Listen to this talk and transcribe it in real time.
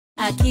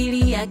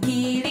Akili,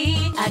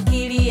 akili,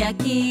 akili,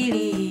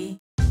 akili.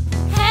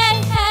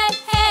 Hey, hey,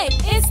 hey,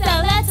 it's the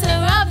letter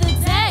of the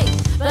day.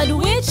 But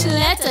which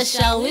letter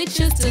shall we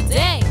choose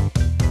today?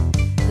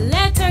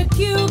 Letter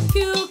Q,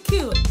 Q,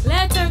 Q.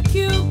 Letter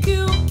Q,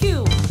 Q,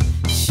 Q.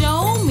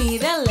 Show me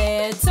the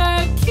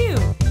letter Q.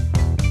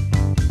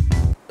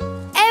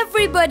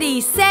 Everybody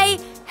say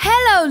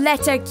hello,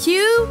 letter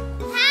Q.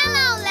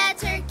 Hello,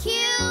 letter Q.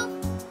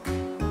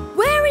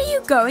 Where are you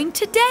going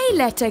today,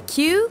 letter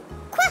Q?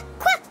 Quack,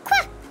 quack,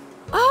 quack.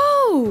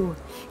 Oh,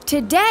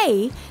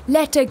 today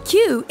letter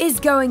Q is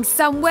going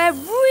somewhere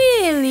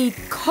really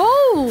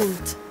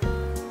cold.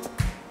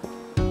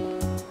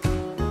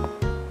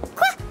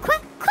 Quack,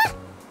 quack, quack.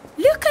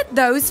 Look at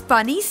those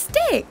funny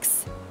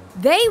sticks.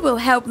 They will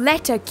help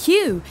letter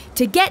Q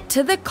to get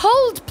to the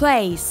cold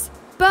place.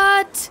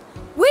 But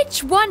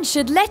which one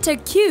should letter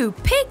Q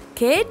pick,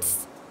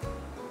 kids?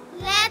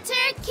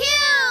 Letter Q.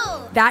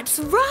 That's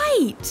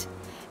right.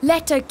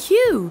 Letter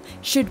Q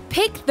should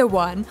pick the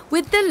one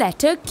with the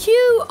letter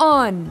Q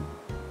on.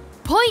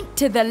 Point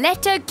to the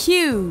letter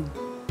Q.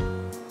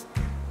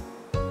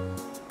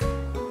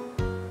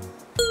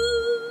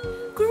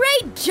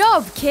 Great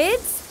job,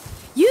 kids.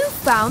 You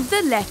found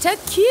the letter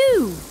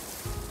Q.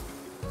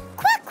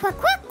 Quack, quack,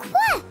 quack,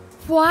 quack.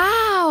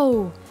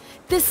 Wow!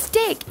 The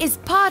stick is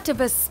part of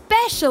a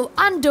special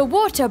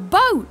underwater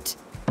boat.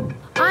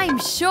 I'm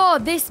sure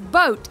this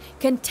boat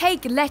can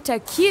take letter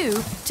Q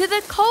to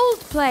the cold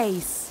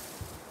place.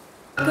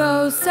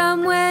 Go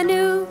somewhere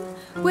new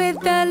with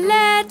the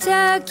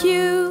letter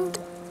Q.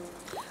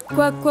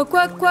 Quack, quack,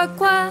 quack, quack,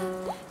 quack,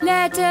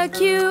 letter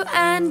Q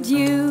and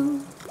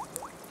you.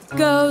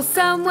 Go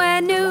somewhere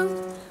new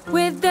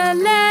with the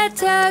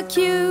letter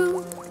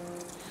Q.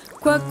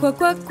 Quack, quack,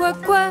 quack,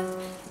 quack, quack,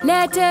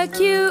 letter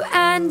Q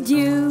and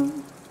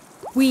you.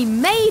 We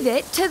made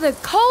it to the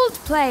cold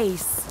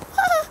place.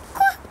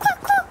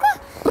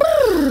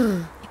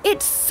 Brrr,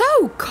 it's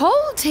so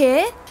cold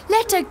here.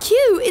 Letter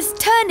Q is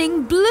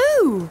turning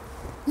blue.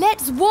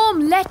 Let's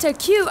warm letter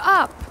Q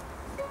up.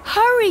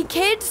 Hurry,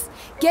 kids.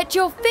 Get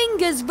your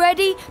fingers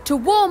ready to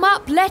warm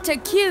up letter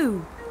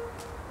Q.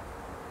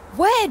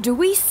 Where do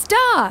we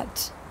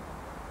start?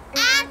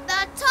 At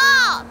the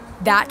top.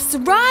 That's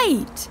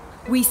right.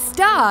 We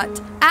start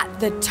at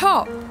the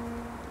top.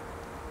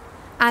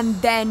 And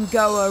then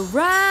go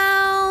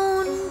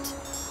around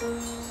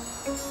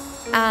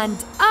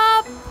and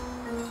up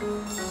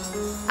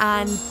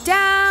and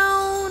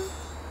down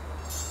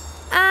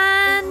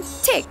and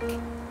tick.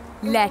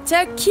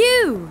 Letter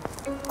Q.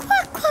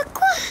 Quack, quack,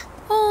 quack.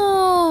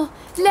 Oh,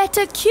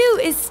 letter Q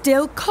is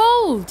still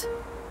cold.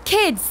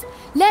 Kids,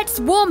 let's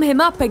warm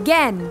him up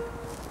again.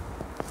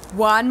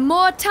 One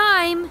more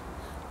time.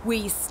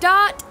 We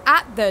start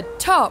at the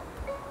top.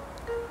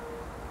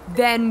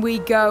 Then we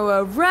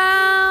go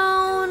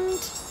around,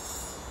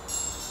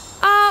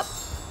 up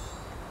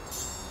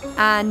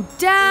and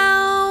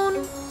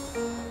down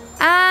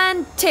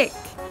and tick.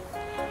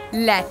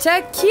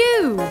 Letter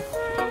Q.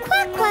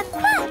 Quack, quack,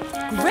 quack.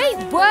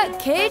 Great work,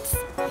 kids.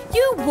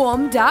 You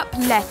warmed up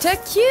letter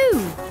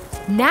Q.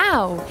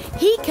 Now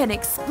he can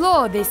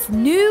explore this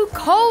new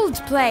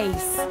cold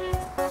place.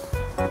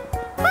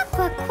 Quack,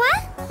 quack,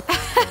 quack.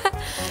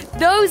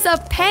 Those are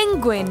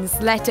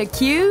penguins, letter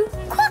Q.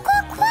 Quack,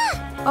 quack, quack.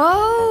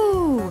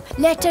 Oh,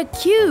 letter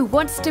Q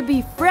wants to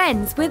be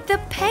friends with the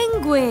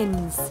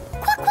penguins.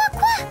 Quack, quack,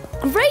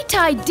 quack. Great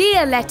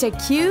idea, letter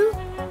Q.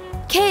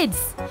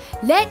 Kids,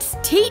 let's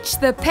teach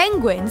the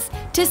penguins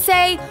to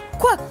say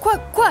quack,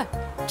 quack, quack,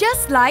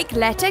 just like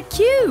letter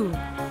Q.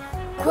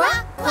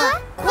 Quack,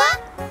 quack,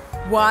 quack.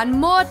 One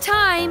more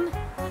time.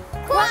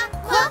 Quack,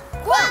 quack,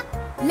 quack.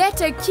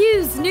 Letter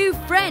Q's new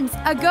friends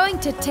are going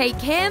to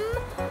take him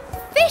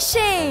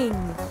fishing.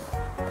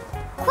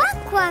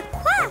 Quack, quack,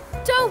 quack.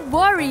 Don't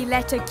worry,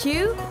 letter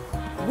Q.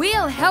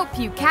 We'll help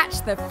you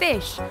catch the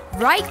fish,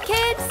 right,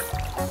 kids?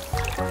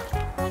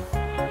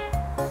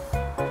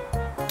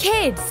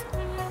 Kids,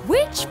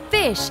 which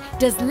fish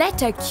does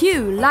letter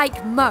Q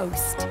like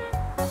most?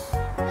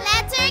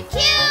 Letter Q.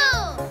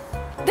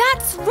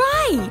 That's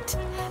right!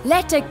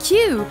 Letter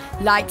Q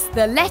likes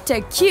the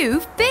letter Q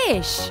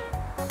fish.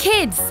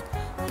 Kids,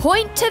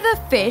 point to the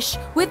fish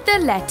with the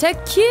letter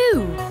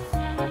Q.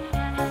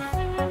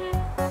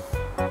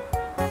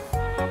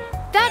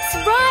 That's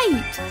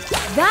right!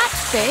 That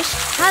fish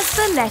has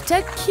the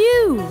letter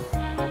Q.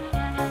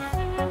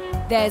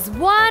 There's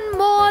one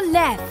more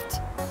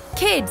left.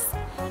 Kids,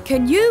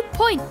 can you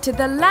point to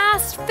the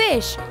last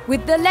fish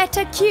with the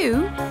letter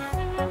Q?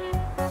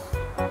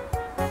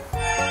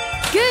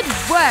 Good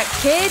work,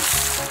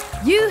 kids!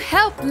 You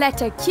helped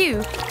letter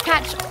Q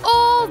catch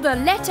all the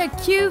letter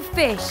Q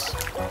fish.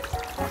 Quack,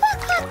 quack,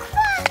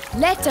 quack.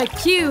 Letter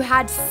Q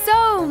had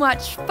so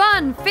much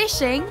fun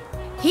fishing.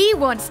 He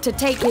wants to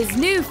take his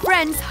new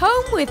friends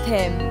home with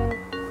him.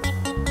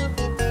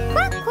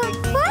 Quack, quack,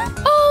 quack.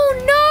 Oh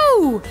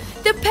no!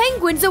 The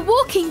penguins are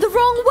walking the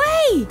wrong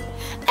way!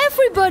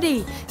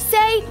 Everybody,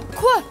 say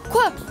quack,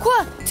 quack,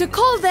 quack to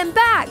call them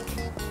back.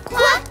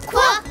 Quack,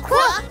 quack,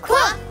 quack,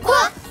 quack,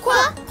 quack,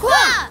 quack,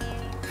 quack.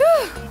 Whew!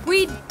 Whew!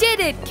 We did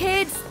it,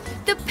 kids!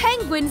 The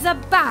penguins are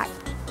back!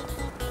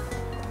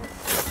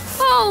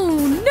 Oh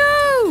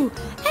no!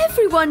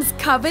 Everyone's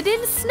covered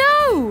in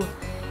snow!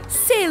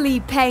 Silly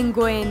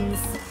penguins!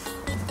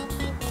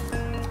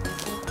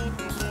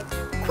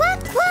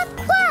 Quack, quack,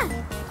 quack.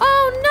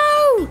 Oh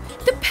no!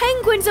 The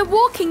penguins are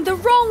walking the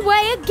wrong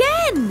way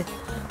again!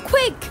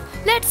 Quick,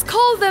 let's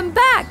call them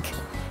back!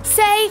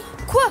 Say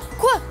quack,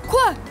 quack,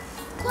 quack!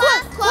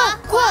 Quack,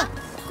 quack, quack.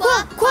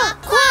 Quack,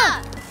 quack,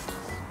 quack.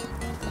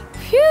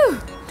 Phew!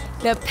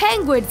 The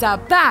penguins are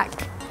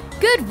back!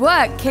 Good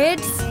work,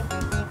 kids!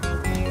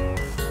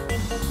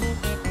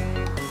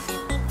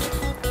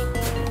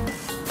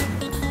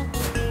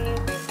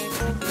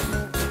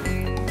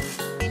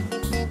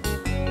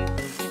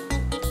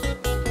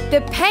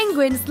 The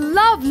penguins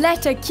love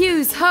letter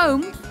Q's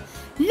home.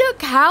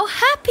 Look how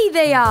happy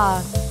they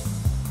are!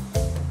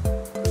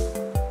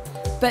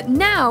 But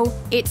now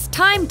it's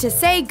time to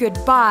say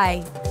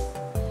goodbye.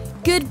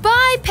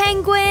 Goodbye,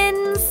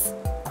 penguins!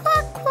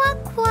 Quack, quack,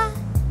 quack.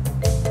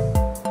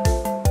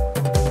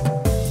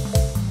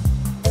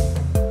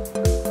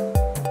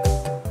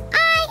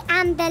 I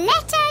am the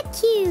letter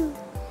Q.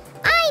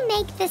 I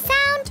make the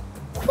sound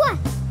quack.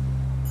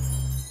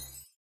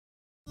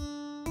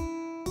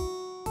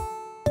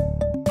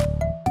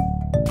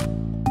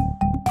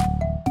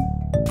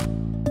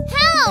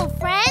 Hello,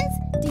 friends!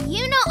 Do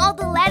you know all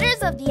the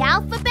letters of the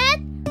alphabet?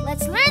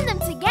 Let's learn them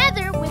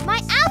together with my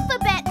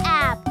alphabet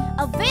app,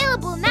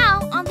 available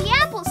now on the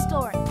Apple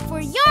Store for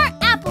your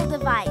Apple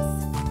device.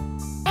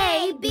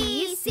 A,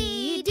 B,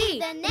 C, D.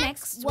 The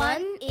next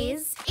one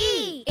is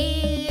E.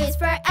 E is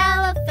for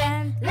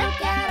elephant.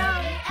 Look at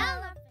all the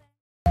elephants.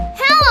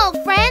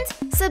 Hello,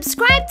 friends!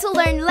 Subscribe to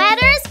learn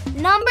letters,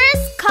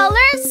 numbers,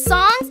 colors,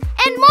 songs,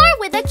 and more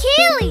with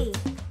Akili.